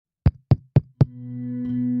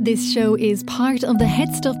This show is part of the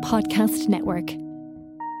Head Stuff Podcast Network.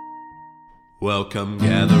 Welcome,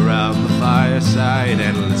 gather round the fireside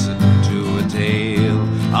and listen to a tale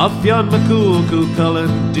of Fionn McCool,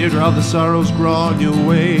 Cuchulainn, Deirdre of the Sorrows, Gráinne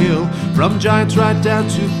Wail. From giants right down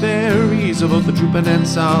to fairies, of both the drooping and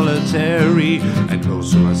solitary, and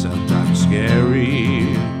ghosts who are sometimes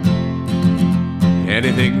scary.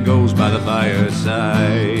 Anything goes by the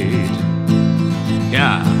fireside.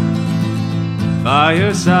 Yeah.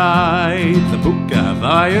 Fireside, the Puka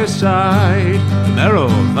fireside, the Marrow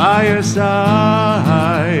fireside.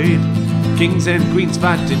 Kings and queens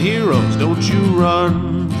fighting heroes, don't you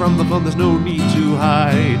run from the fun, there's no need to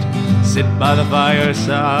hide. Sit by the fireside.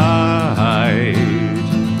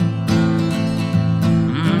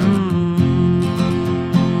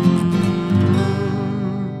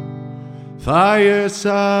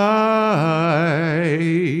 Fireside.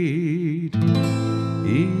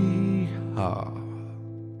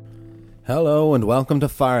 Hello and welcome to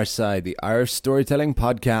Fireside, the Irish storytelling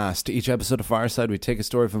podcast. Each episode of Fireside, we take a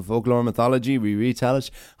story from folklore and mythology, we retell it,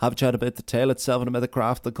 have a chat about the tale itself and about the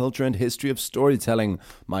craft, the culture and history of storytelling.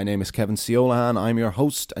 My name is Kevin Ciolahan, I'm your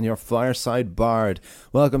host and your Fireside Bard.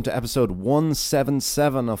 Welcome to episode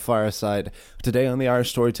 177 of Fireside. Today on the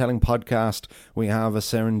Irish Storytelling Podcast, we have a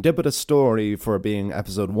serendipitous story for being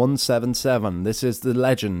episode 177. This is the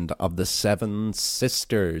legend of the Seven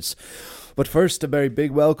Sisters. But first, a very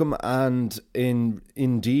big welcome and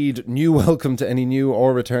indeed new welcome to any new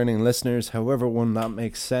or returning listeners, however one that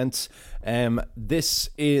makes sense. This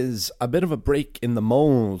is a bit of a break in the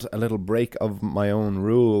mould, a little break of my own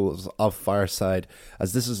rules of Fireside,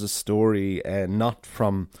 as this is a story not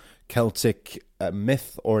from Celtic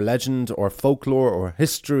myth or legend or folklore or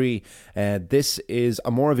history. This is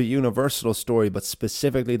a more of a universal story, but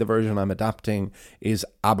specifically the version I'm adapting is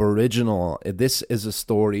Aboriginal. This is a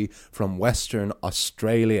story from Western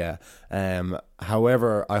Australia.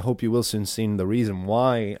 However, I hope you will soon see the reason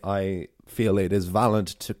why I feel it is valid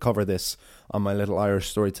to cover this on my little Irish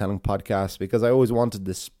storytelling podcast, because I always wanted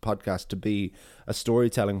this podcast to be a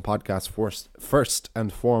storytelling podcast first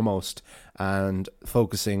and foremost, and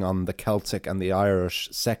focusing on the Celtic and the Irish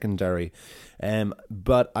secondary.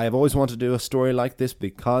 But I've always wanted to do a story like this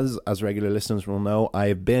because, as regular listeners will know,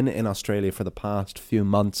 I've been in Australia for the past few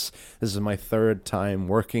months. This is my third time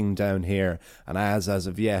working down here, and as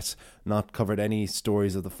of yet, not covered any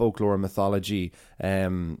stories of the folklore and mythology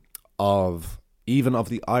of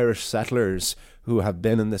the Irish settlers who have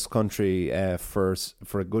been in this country for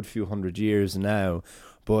a good few hundred years now.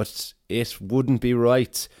 But it wouldn't be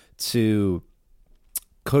right to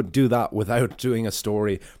could do that without doing a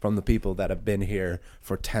story from the people that have been here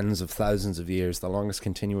for tens of thousands of years, the longest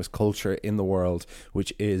continuous culture in the world,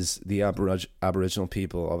 which is the Aboriginal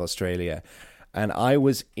people of Australia. And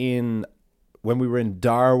when we were in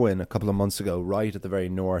Darwin a couple of months ago, right at the very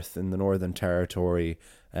north in the Northern Territory,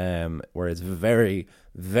 where it's very,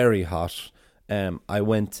 very hot, I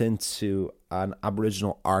went into an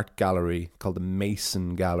Aboriginal art gallery called the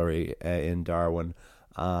Mason Gallery in Darwin,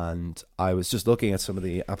 and I was just looking at some of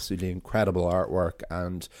the absolutely incredible artwork,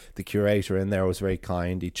 and the curator in there was very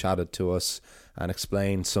kind. He chatted to us and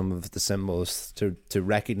explained some of the symbols to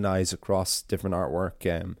recognize across different artwork.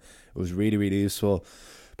 It was really, really useful.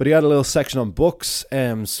 But he had a little section on books,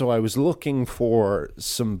 so I was looking for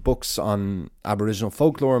some books on Aboriginal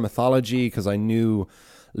folklore and mythology, because I knew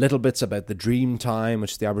little bits about the dream time,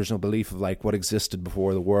 which is the Aboriginal belief of like what existed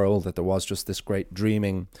before the world, that there was just this great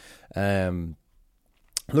dreaming.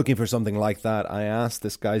 Looking for something like that, I asked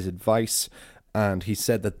this guy's advice, and he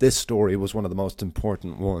said that this story was one of the most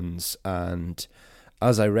important ones. And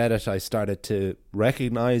as I read it, I started to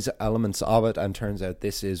recognize elements of it, and turns out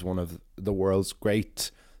this is one of the world's great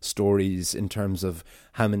stories in terms of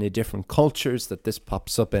how many different cultures that this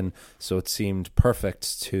pops up in. So it seemed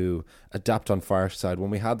perfect to adapt on Fireside. When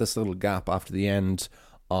we had this little gap after the end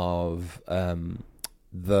of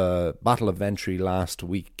the Battle of Ventry last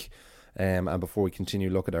week, and before we continue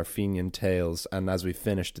look at our Fenian tales, and as we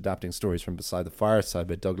finished adapting stories from Beside the Fireside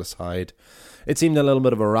by Douglas Hyde, it seemed a little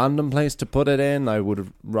bit of a random place to put it in. I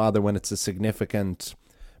would rather, when it's a significant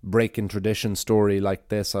break in tradition story like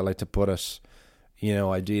this, I like to put it,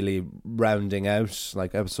 ideally rounding out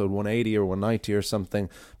like episode 180 or 190 or something.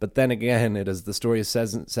 But then again, it is the story of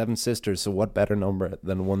seven sisters, so what better number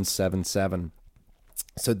than 177?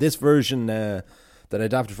 So this version that I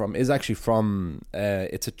adapted from is actually from,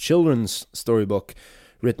 it's a children's storybook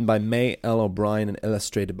written by May L. O'Brien and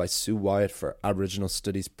illustrated by Sue Wyatt for Aboriginal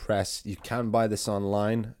Studies Press. You can buy this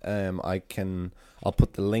online. I'll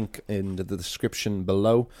put the link in the description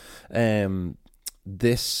below.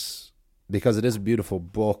 This because it is a beautiful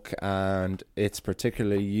book, and it's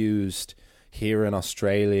particularly used here in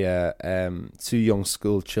Australia to young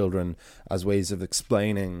school children as ways of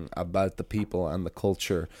explaining about the people and the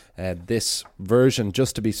culture. This version,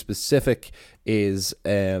 just to be specific, is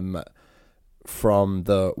from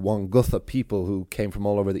the Wangutha people who came from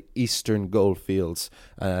all over the eastern goldfields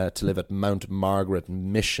to live at Mount Margaret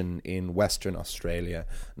Mission in Western Australia.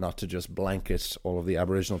 Not to just blanket all of the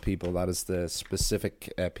Aboriginal people, that is the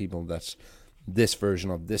specific people that this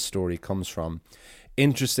version of this story comes from.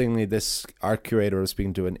 Interestingly, this art curator who was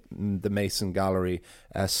speaking to the Mason Gallery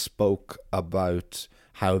spoke about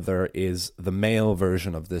how there is the male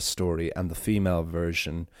version of this story and the female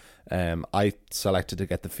version. I selected to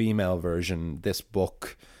get the female version. This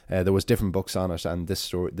book, there was different books on it, and this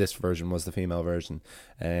version was the female version.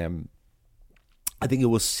 I think you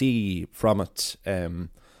will see from it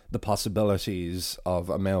the possibilities of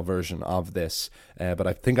a male version of this, but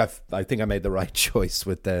I think I made the right choice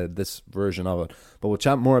with this version of it. But we'll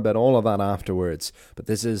chat more about all of that afterwards. But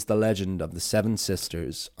this is the legend of the Seven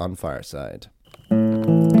Sisters on Fireside.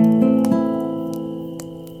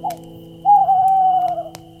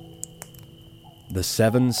 The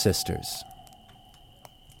Seven Sisters.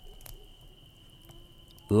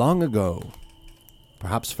 Long ago,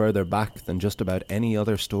 perhaps further back than just about any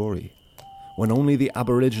other story, when only the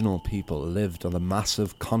Aboriginal people lived on the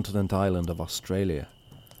massive continent island of Australia,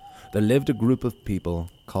 there lived a group of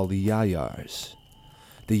people called the Yayars.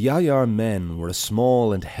 The Yayar men were a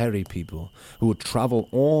small and hairy people who would travel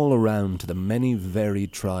all around to the many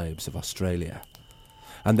varied tribes of Australia,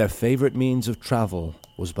 and their favourite means of travel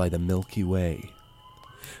was by the Milky Way.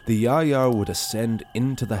 The Yayar would ascend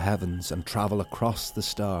into the heavens and travel across the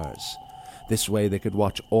stars. This way they could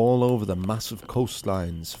watch all over the massive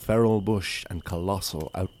coastlines, feral bush and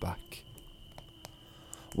colossal outback.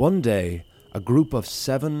 One day, a group of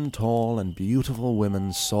 7 tall and beautiful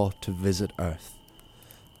women sought to visit Earth.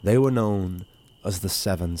 They were known as the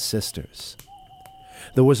Seven Sisters.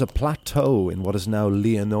 There was a plateau in what is now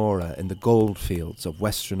Leonora in the goldfields of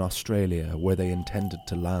Western Australia where they intended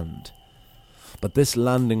to land. But this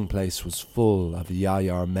landing place was full of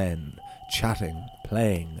Yayar men, chatting,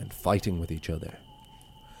 playing and fighting with each other.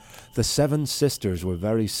 The Seven Sisters were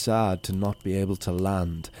very sad to not be able to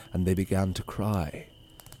land, and they began to cry.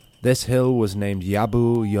 This hill was named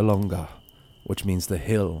Yabu Yolonga, which means the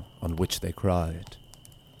hill on which they cried.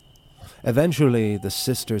 Eventually, the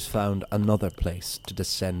sisters found another place to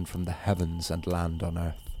descend from the heavens and land on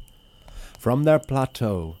Earth. From their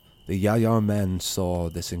plateau, the Yayar men saw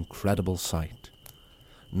this incredible sight.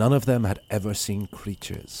 None of them had ever seen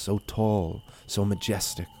creatures so tall, so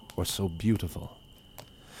majestic, or so beautiful.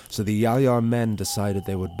 So the Yayar men decided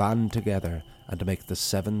they would band together and make the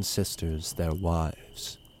Seven Sisters their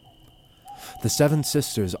wives. The Seven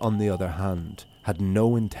Sisters, on the other hand, had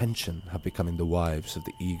no intention of becoming the wives of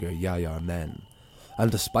the eager Yayar men, and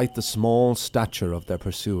despite the small stature of their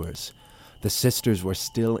pursuers, the sisters were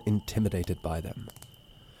still intimidated by them.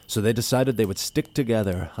 So they decided they would stick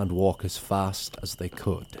together and walk as fast as they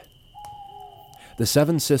could. The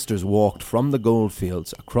Seven Sisters walked from the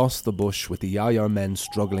goldfields across the bush with the Yayar men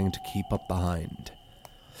struggling to keep up behind.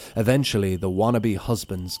 Eventually, the wannabe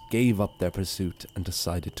husbands gave up their pursuit and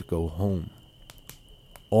decided to go home.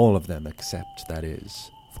 All of them except, that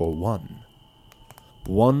is, for one.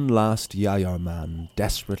 One last Yayar man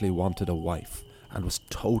desperately wanted a wife and was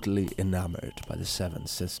totally enamored by the Seven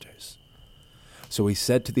Sisters. So he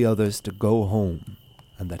said to the others to go home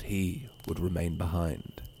and that he would remain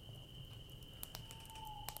behind.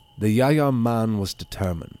 The Yayar man was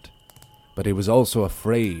determined, but he was also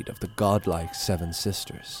afraid of the godlike Seven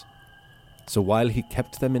Sisters. So while he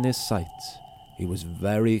kept them in his sights, he was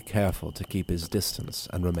very careful to keep his distance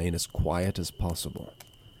and remain as quiet as possible.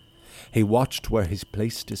 He watched where he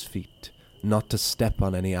placed his feet, not to step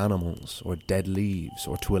on any animals or dead leaves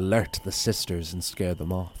or to alert the sisters and scare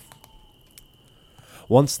them off.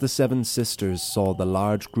 Once the Seven Sisters saw the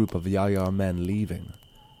large group of Yayar men leaving,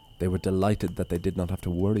 they were delighted that they did not have to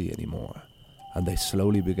worry anymore, and they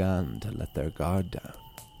slowly began to let their guard down.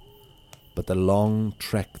 But the long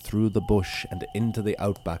trek through the bush and into the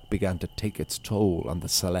outback began to take its toll on the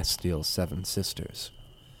celestial Seven Sisters,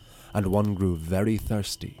 and one grew very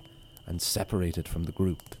thirsty and separated from the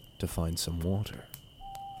group to find some water.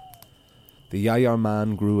 The Yayar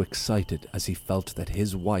man grew excited as he felt that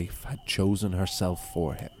his wife had chosen herself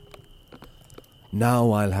for him.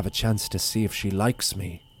 "Now I'll have a chance to see if she likes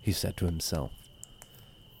me," he said to himself.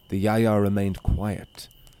 The Yayar remained quiet,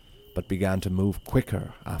 but began to move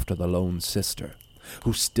quicker after the lone sister,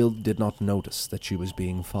 who still did not notice that she was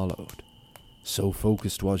being followed. So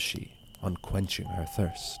focused was she on quenching her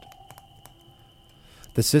thirst.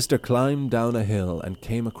 The sister climbed down a hill and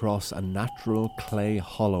came across a natural clay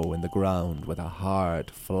hollow in the ground with a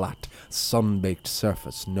hard, flat, sun-baked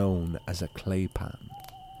surface known as a clay pan.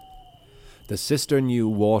 The sister knew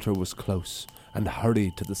water was close and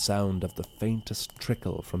hurried to the sound of the faintest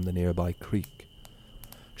trickle from the nearby creek.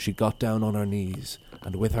 She got down on her knees,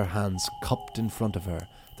 and with her hands cupped in front of her,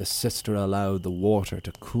 the sister allowed the water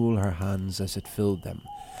to cool her hands as it filled them,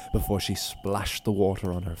 before she splashed the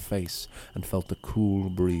water on her face and felt the cool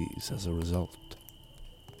breeze as a result.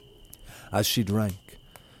 As she drank,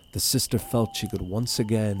 the sister felt she could once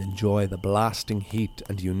again enjoy the blasting heat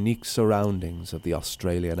and unique surroundings of the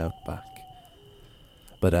Australian outback.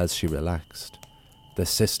 But as she relaxed, the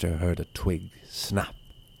sister heard a twig snap.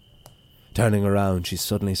 Turning around, she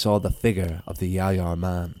suddenly saw the figure of the Yayar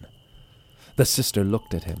man. The sister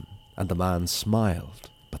looked at him, and the man smiled,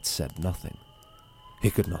 but said nothing. He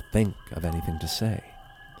could not think of anything to say.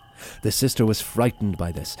 The sister was frightened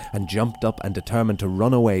by this, and jumped up and determined to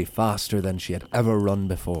run away faster than she had ever run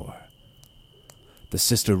before. The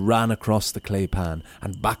sister ran across the clay pan,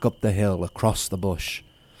 and back up the hill across the bush.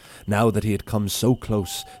 Now that he had come so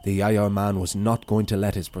close, the Yayar man was not going to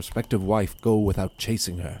let his prospective wife go without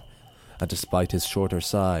chasing her. And despite his shorter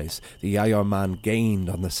size, the Yayar man gained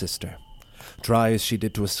on the sister. Try as she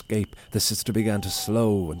did to escape, the sister began to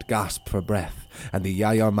slow and gasp for breath, and the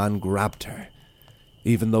Yayar man grabbed her.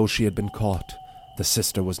 Even though she had been caught, the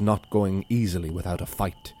sister was not going easily without a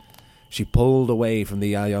fight. She pulled away from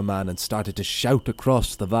the Yayar man and started to shout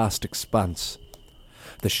across the vast expanse.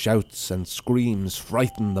 The shouts and screams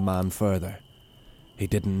frightened the man further. He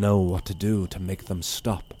didn't know what to do to make them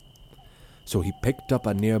stop. So he picked up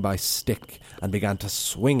a nearby stick and began to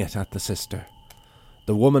swing it at the sister.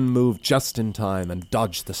 The woman moved just in time and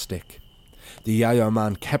dodged the stick. The Yayar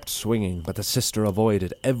man kept swinging, but the sister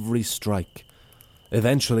avoided every strike.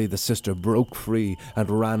 Eventually the sister broke free and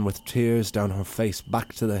ran with tears down her face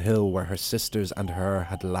back to the hill where her sisters and her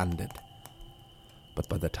had landed. But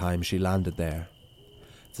by the time she landed there,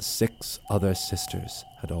 the 6 other sisters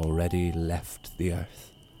had already left the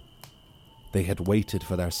earth. They had waited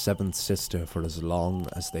for their 7th sister for as long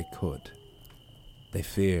as they could. They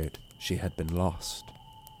feared she had been lost.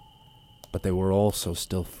 But they were also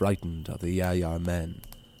still frightened of the Yayar men,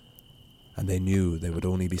 and they knew they would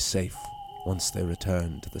only be safe once they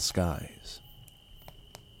returned to the skies.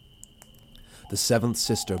 The 7th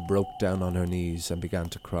sister broke down on her knees and began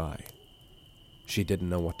to cry. She didn't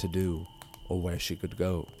know what to do or where she could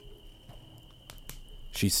go.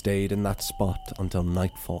 She stayed in that spot until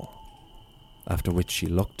nightfall, after which she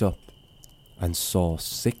looked up and saw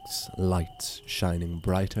 6 lights shining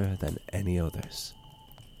brighter than any others.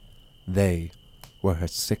 They were her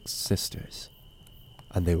 6 sisters,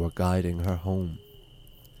 and they were guiding her home.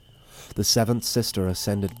 The 7th sister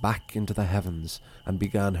ascended back into the heavens and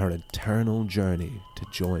began her eternal journey to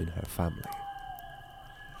join her family.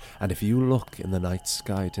 And if you look in the night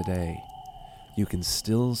sky today, you can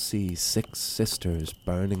still see 6 sisters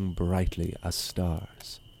burning brightly as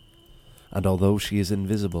stars. And although she is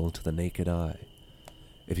invisible to the naked eye,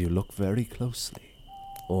 if you look very closely,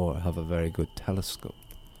 or have a very good telescope,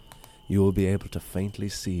 you will be able to faintly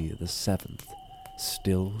see the 7th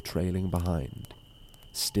still trailing behind,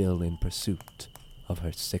 still in pursuit of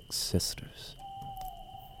her 6 sisters.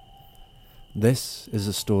 This is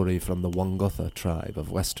a story from the Wangutha tribe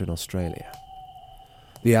of Western Australia.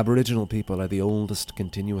 The Aboriginal people are the oldest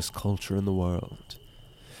continuous culture in the world,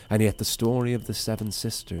 and yet the story of the 7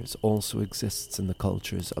 sisters also exists in the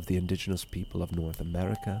cultures of the indigenous people of North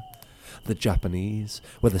America, the Japanese,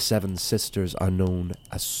 where the 7 sisters are known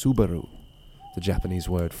as Subaru, the Japanese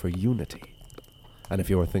word for unity. And if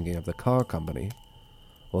you are thinking of the car company,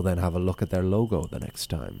 well then have a look at their logo the next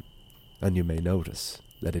time, and you may notice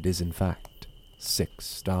that it is in fact 6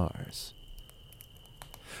 stars.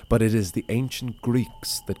 But it is the ancient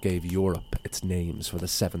Greeks that gave Europe its names for the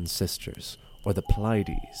 7 sisters, or the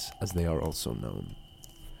Pleiades, as they are also known.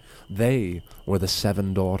 They were the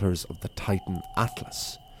 7 daughters of the Titan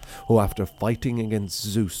Atlas, who after fighting against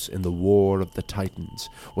Zeus in the War of the Titans,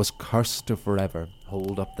 was cursed to forever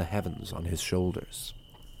hold up the heavens on his shoulders.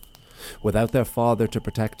 Without their father to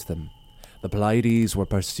protect them, the Pleiades were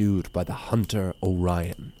pursued by the hunter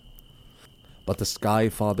Orion. But the Sky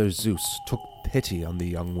Father Zeus took pity on the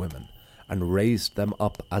young women and raised them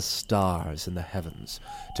up as stars in the heavens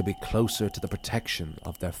to be closer to the protection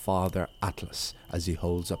of their father Atlas as he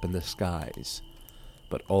holds up in the skies,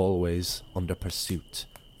 but always under pursuit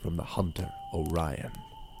from the hunter Orion.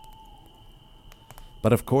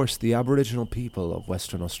 But of course the Aboriginal people of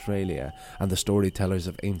Western Australia and the storytellers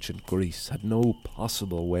of ancient Greece had no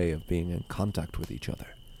possible way of being in contact with each other.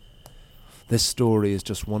 This story is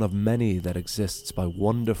just one of many that exists by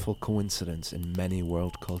wonderful coincidence in many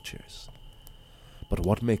world cultures. But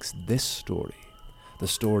what makes this story, the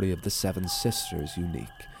story of the Seven Sisters, unique,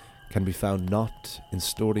 can be found not in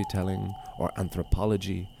storytelling or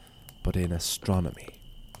anthropology, but in astronomy.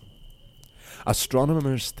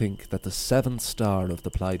 Astronomers think that the seventh star of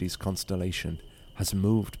the Pleiades constellation has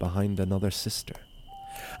moved behind another sister,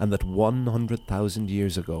 and that 100,000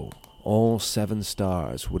 years ago, all 7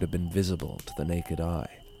 stars would have been visible to the naked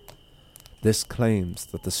eye. This claims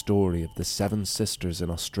that the story of the 7 sisters in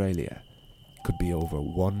Australia could be over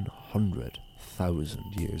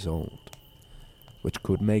 100,000 years old, which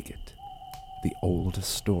could make it the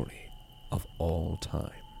oldest story of all time.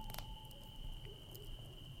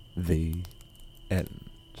 The end.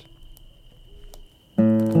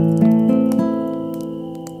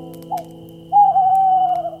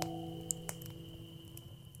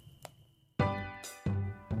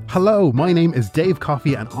 Hello, my name is Dave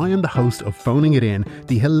Coffey and I am the host of Phoning It In,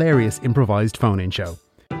 the hilarious improvised phone-in show.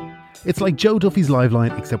 It's like Joe Duffy's Live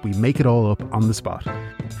Line, except we make it all up on the spot.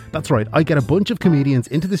 That's right, I get a bunch of comedians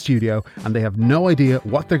into the studio and they have no idea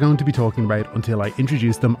what they're going to be talking about until I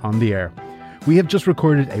introduce them on the air. We have just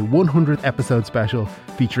recorded a 100th episode special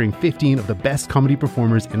featuring 15 of the best comedy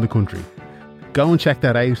performers in the country. Go and check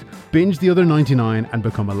that out, binge the other 99 and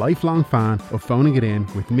become a lifelong fan of Phoning It In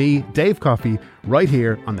with me, Dave Coffey, right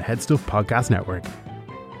here on the Head Stuff Podcast Network.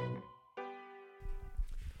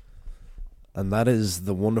 And that is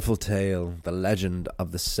the wonderful tale, the legend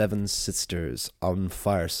of the 7 sisters on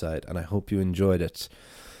Fireside, and I hope you enjoyed it.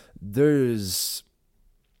 It's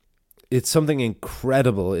something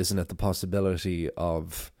incredible, isn't it, the possibility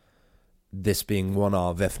of this being one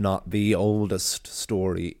of, if not the oldest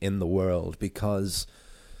story in the world, because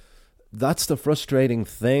that's the frustrating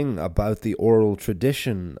thing about the oral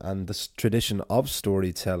tradition, and the tradition of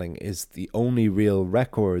storytelling is the only real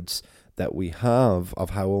records that we have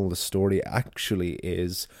of how old the story actually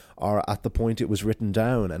is are at the point it was written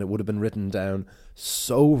down, and it would have been written down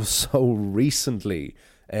so recently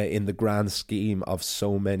in the grand scheme of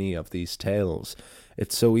so many of these tales.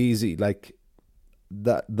 It's so easy, like,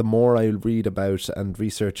 that the more I read about and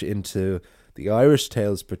research into the Irish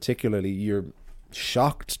tales particularly, you're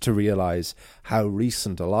shocked to realise how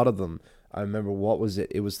recent a lot of them. I remember, what was it?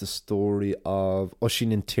 It was the story of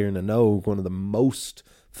Oisin and Tierna Nog, one of the most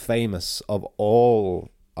famous of all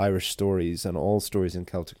Irish stories and all stories in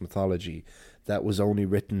Celtic mythology, that was only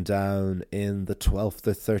written down in the 12th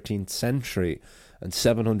or 13th century. And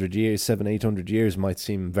 800 years might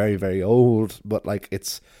seem very, very old, but like,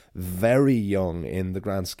 it's very young in the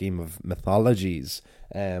grand scheme of mythologies.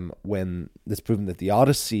 When it's proven that the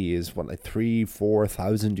Odyssey is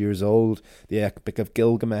 3,000-4,000 years old, the Epic of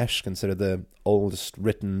Gilgamesh, considered the oldest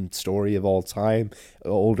written story of all time,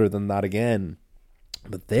 older than that again.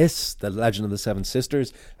 But this, the Legend of the 7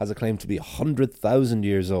 Sisters, has a claim to be 100,000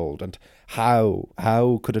 years old. And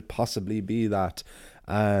how could it possibly be that,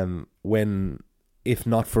 when, if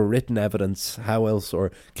not for written evidence, how else,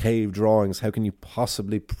 or cave drawings, how can you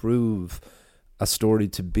possibly prove a story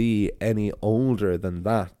to be any older than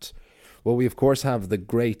that? Well, we of course have the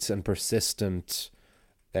great and persistent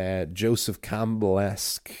Joseph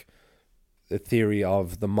Campbell-esque theory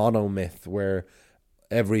of the monomyth, where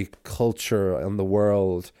every culture in the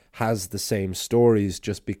world has the same stories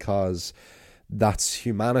just because that's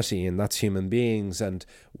humanity and that's human beings, and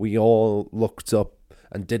we all looked up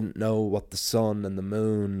and didn't know what the sun and the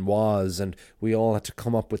moon was, and we all had to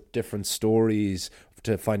come up with different stories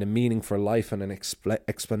to find a meaning for life and an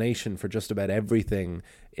explanation for just about everything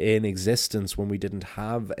in existence when we didn't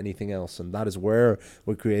have anything else. And that is where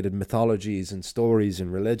we created mythologies and stories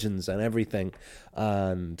and religions and everything,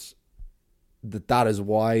 and that is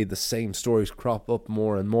why the same stories crop up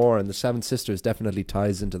more and more, and the 7 Sisters definitely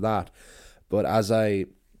ties into that. But as I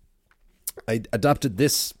adapted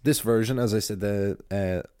this version, as I said,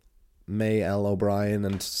 the May L. O'Brien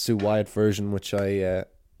and Sue Wyatt version, which I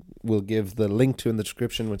will give the link to in the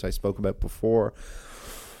description, which I spoke about before.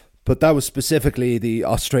 But that was specifically the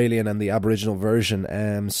Australian and the Aboriginal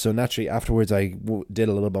version. So naturally, afterwards, I did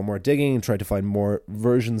a little bit more digging and tried to find more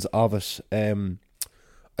versions of it.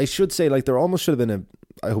 I should say, like, there almost should have been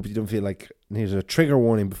I hope you don't feel like here's a trigger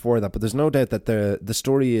warning before that, but there's no doubt that the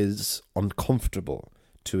story is uncomfortable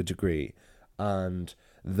to a degree, and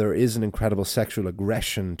there is an incredible sexual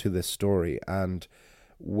aggression to this story. And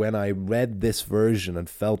when I read this version and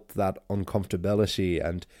felt that uncomfortability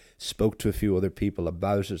and spoke to a few other people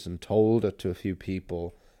about it and told it to a few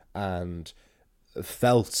people and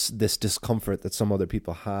felt this discomfort that some other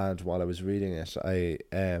people had while I was reading it,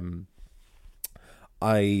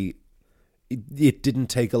 it didn't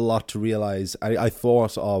take a lot to realize. I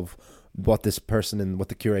thought of what this person and what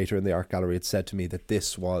the curator in the art gallery had said to me, that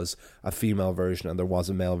this was a female version and there was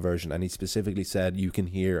a male version, and he specifically said you can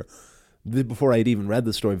hear, before I'd even read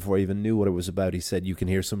the story, before I even knew what it was about, he said you can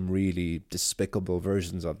hear some really despicable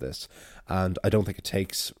versions of this. And I don't think it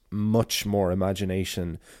takes much more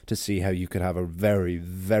imagination to see how you could have a very,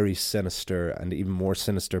 very sinister, and even more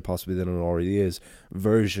sinister possibly than it already is,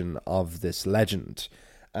 version of this legend.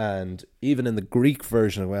 And even in the Greek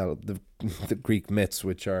version, well, the Greek myths,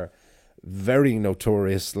 which are very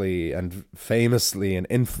notoriously and famously and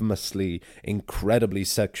infamously incredibly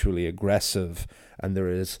sexually aggressive, and there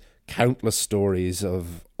is countless stories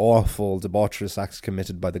of awful debaucherous acts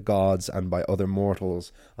committed by the gods and by other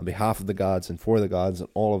mortals on behalf of the gods and for the gods and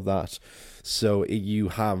all of that. So you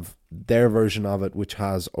have their version of it, which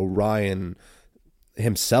has Orion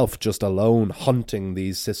himself just alone hunting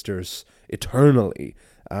these sisters eternally.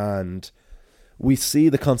 And we see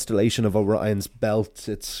the constellation of Orion's belt.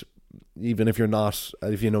 It's, even if you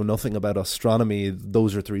know nothing about astronomy,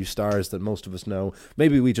 those are 3 stars that most of us know.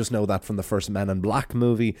 Maybe we just know that from the first Men in Black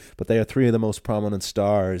movie, but they are 3 of the most prominent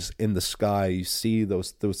stars in the sky. You see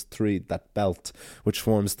those 3, that belt, which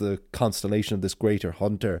forms the constellation of this greater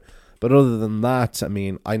hunter. But other than that, I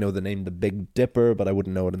mean, I know the name the Big Dipper, but I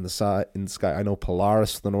wouldn't know it in the sky. I know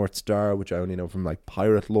Polaris, the North Star, which I only know from like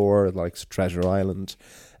pirate lore, like Treasure Island.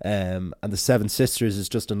 And the Seven Sisters is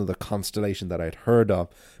just another constellation that I'd heard of,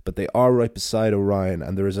 but they are right beside Orion,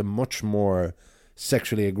 and there is a much more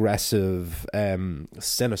sexually aggressive,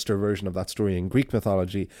 sinister version of that story in Greek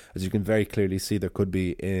mythology, as you can very clearly see there could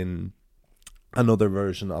be in another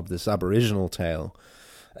version of this Aboriginal tale.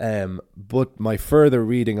 But my further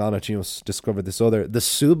reading on it, discovered the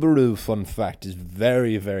Subaru fun fact is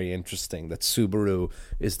very, very interesting, that Subaru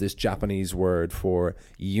is this Japanese word for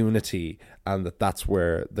unity, and that's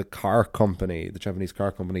where the Japanese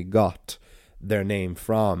car company got their name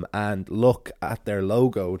from. And look at their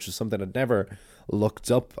logo, which is something I'd never looked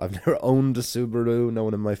up. I've never owned a Subaru, no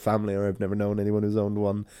one in my family, or I've never known anyone who's owned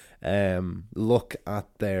one. Look at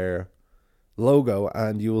their logo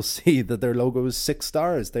and you will see that their logo is 6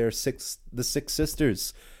 stars. They are the 6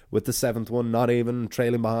 sisters, with the 7th one not even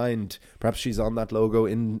trailing behind. Perhaps she's on that logo,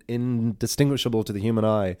 indistinguishable to the human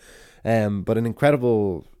eye. But an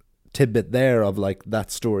incredible tidbit there of like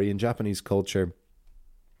that story in Japanese culture.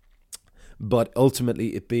 But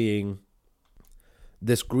ultimately it being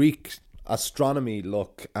this Greek astronomy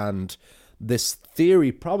look, and this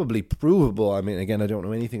theory probably provable. I mean, again, I don't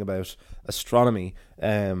know anything about astronomy,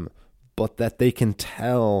 but that they can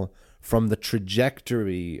tell from the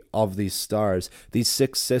trajectory of these stars. These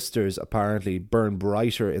 6 sisters apparently burn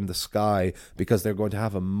brighter in the sky because they're going to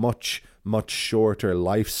have a much, much shorter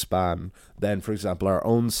lifespan than, for example, our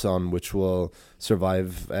own sun, which will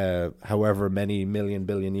survive however many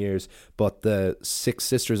billion years. But the 6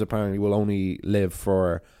 sisters apparently will only live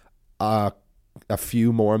for a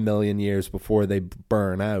few more million years before they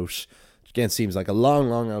burn out. Again, seems like a long,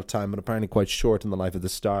 long out time, but apparently quite short in the life of the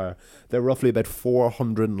star. They're roughly about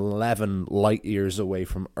 411 light years away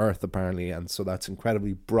from Earth, apparently, and so that's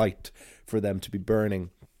incredibly bright for them to be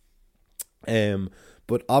burning.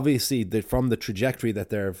 But obviously, from the trajectory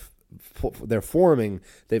that they're forming,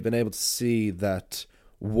 they've been able to see that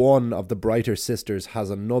one of the brighter sisters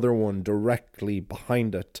has another one directly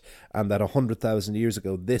behind it, and that 100,000 years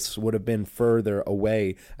ago this would have been further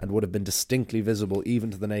away and would have been distinctly visible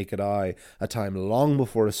even to the naked eye, a time long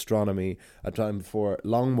before astronomy,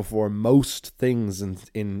 long before most things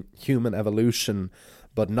in human evolution,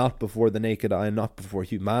 but not before the naked eye, not before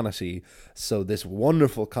humanity. So this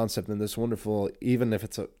wonderful concept, and this wonderful, even if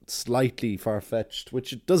it's a slightly far-fetched,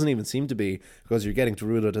 which it doesn't even seem to be, because you're getting to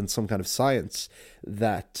root it in some kind of science,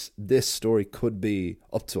 that this story could be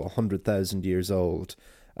up to 100,000 years old.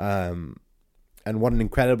 And what an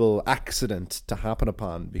incredible accident to happen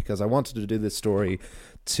upon, because I wanted to do this story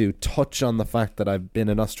to touch on the fact that I've been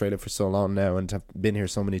in Australia for so long now and have been here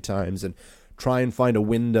so many times, and try and find a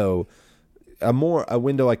window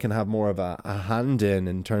I can have more of a hand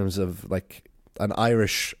in terms of like an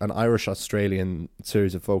Irish Australian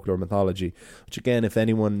series of folklore mythology, which again, if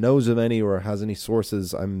anyone knows of any or has any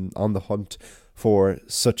sources, I'm on the hunt for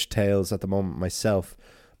such tales at the moment myself.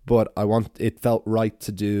 But it felt right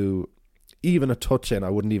to do even a touch in.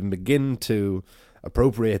 I wouldn't even begin to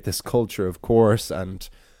appropriate this culture, of course, and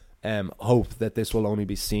hope that this will only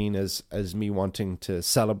be seen as me wanting to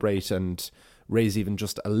celebrate and raise even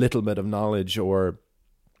just a little bit of knowledge or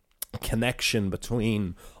connection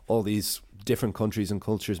between all these different countries and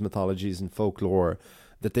cultures, mythologies and folklore,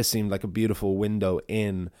 that this seemed like a beautiful window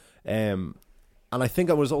in. I think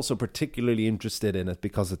I was also particularly interested in it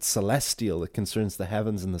because it's celestial. It concerns the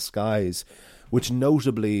heavens and the skies, which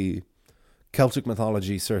notably Celtic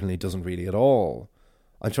mythology certainly doesn't really at all.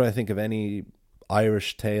 I'm trying to think of any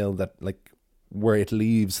Irish tale that, like, where it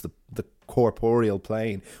leaves the corporeal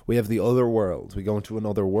plane. We have the other world. We go into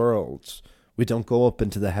another world. We don't go up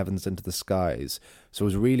into the heavens, into the skies. So it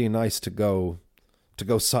was really nice to go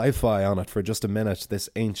sci-fi on it for just a minute. This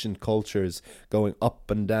ancient cultures going up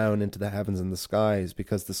and down into the heavens and the skies,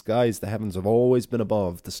 because the heavens have always been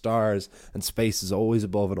above. The stars and space is always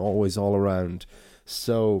above and always all around.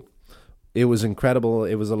 So it was incredible.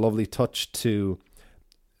 It was a lovely touch to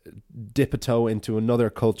dip a toe into another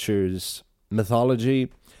culture's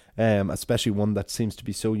mythology, especially one that seems to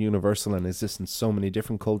be so universal and exists in so many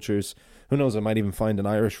different cultures. Who knows, I might even find an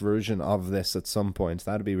Irish version of this at some point.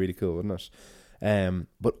 That'd be really cool, wouldn't it?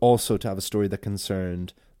 But also to have a story that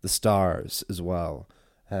concerned the stars as well.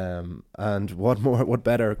 And what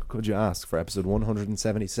better could you ask for episode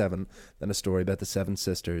 177 than a story about the Seven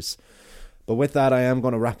Sisters? But with that, I am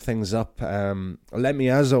going to wrap things up. Let me,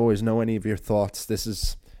 as always, know any of your thoughts. This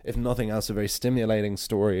is, if nothing else, a very stimulating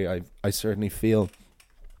story, I certainly feel.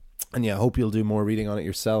 And yeah, I hope you'll do more reading on it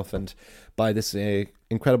yourself and buy this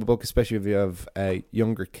incredible book, especially if you have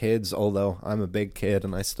younger kids, although I'm a big kid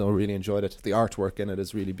and I still really enjoyed it. The artwork in it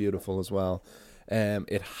is really beautiful as well.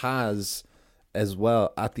 It has, as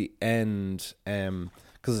well, at the end,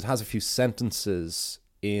 because it has a few sentences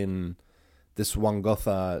in this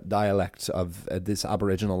Wangutha dialect of this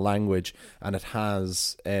Aboriginal language, and it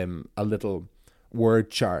has a little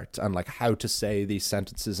word chart and like how to say these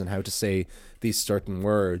sentences and how to say these certain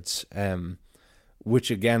words,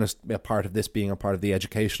 which again is a part of this being a part of the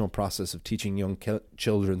educational process of teaching young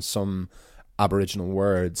children some Aboriginal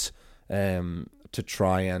words, to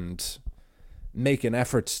try and make an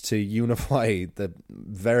effort to unify the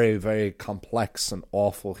very, very complex and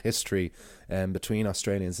awful history between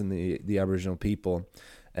Australians and the Aboriginal people.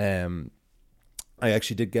 I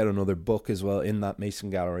actually did get another book as well in that Mason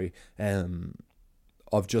Gallery,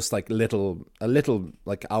 of just like a little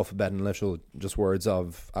like alphabet and little just words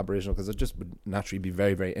of Aboriginal, because I just would naturally be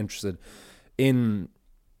very, very interested in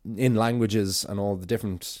languages and all the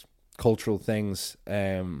different cultural things.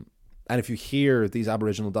 And if you hear these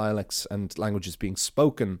Aboriginal dialects and languages being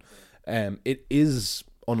spoken, it is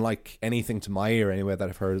unlike anything to my ear anyway that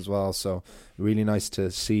I've heard as well. So really nice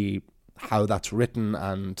to see how that's written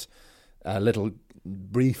and a little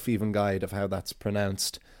brief even guide of how that's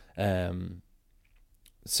pronounced.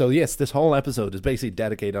 So yes, this whole episode is basically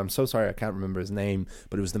dedicated, I'm so sorry I can't remember his name,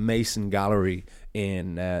 but it was the Mason Gallery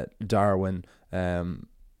in Darwin,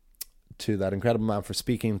 to that incredible man for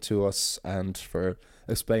speaking to us and for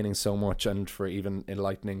explaining so much and for even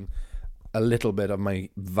enlightening a little bit of my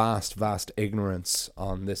vast ignorance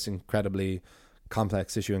on this incredibly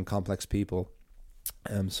complex issue and complex people.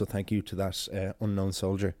 So thank you to that unknown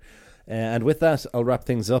soldier. And with that, I'll wrap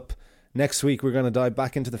things up. Next week, we're going to dive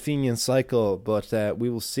back into the Fenian cycle, but we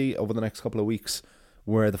will see over the next couple of weeks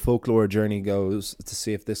where the folklore journey goes, to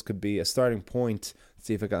see if this could be a starting point,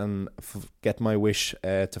 see if I can get my wish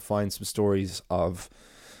to find some stories of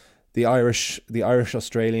the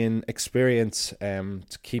Irish-Australian experience,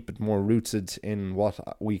 to keep it more rooted in what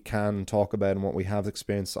we can talk about and what we have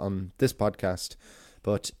experienced on this podcast.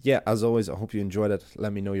 But yeah, as always, I hope you enjoyed it.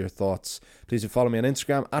 Let me know your thoughts. Please do follow me on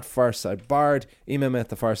Instagram at FarsideBard. Email me at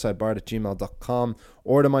thefarsidebard@gmail.com.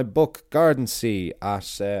 Order my book, Garden Sea, at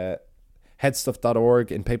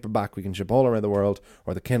headstuff.org in paperback. We can ship all around the world,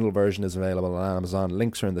 or the Kindle version is available on Amazon.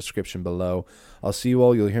 Links are in the description below. I'll see you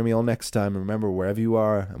all. You'll hear me all next time. And remember, wherever you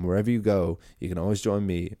are and wherever you go, you can always join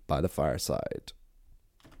me by the fireside.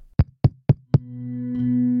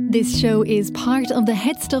 This show is part of the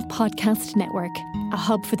Headstuff Podcast Network, a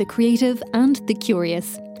hub for the creative and the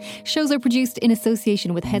curious. Shows are produced in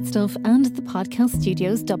association with Headstuff and the Podcast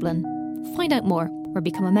Studios Dublin. Find out more or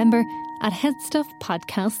become a member at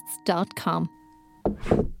headstuffpodcasts.com.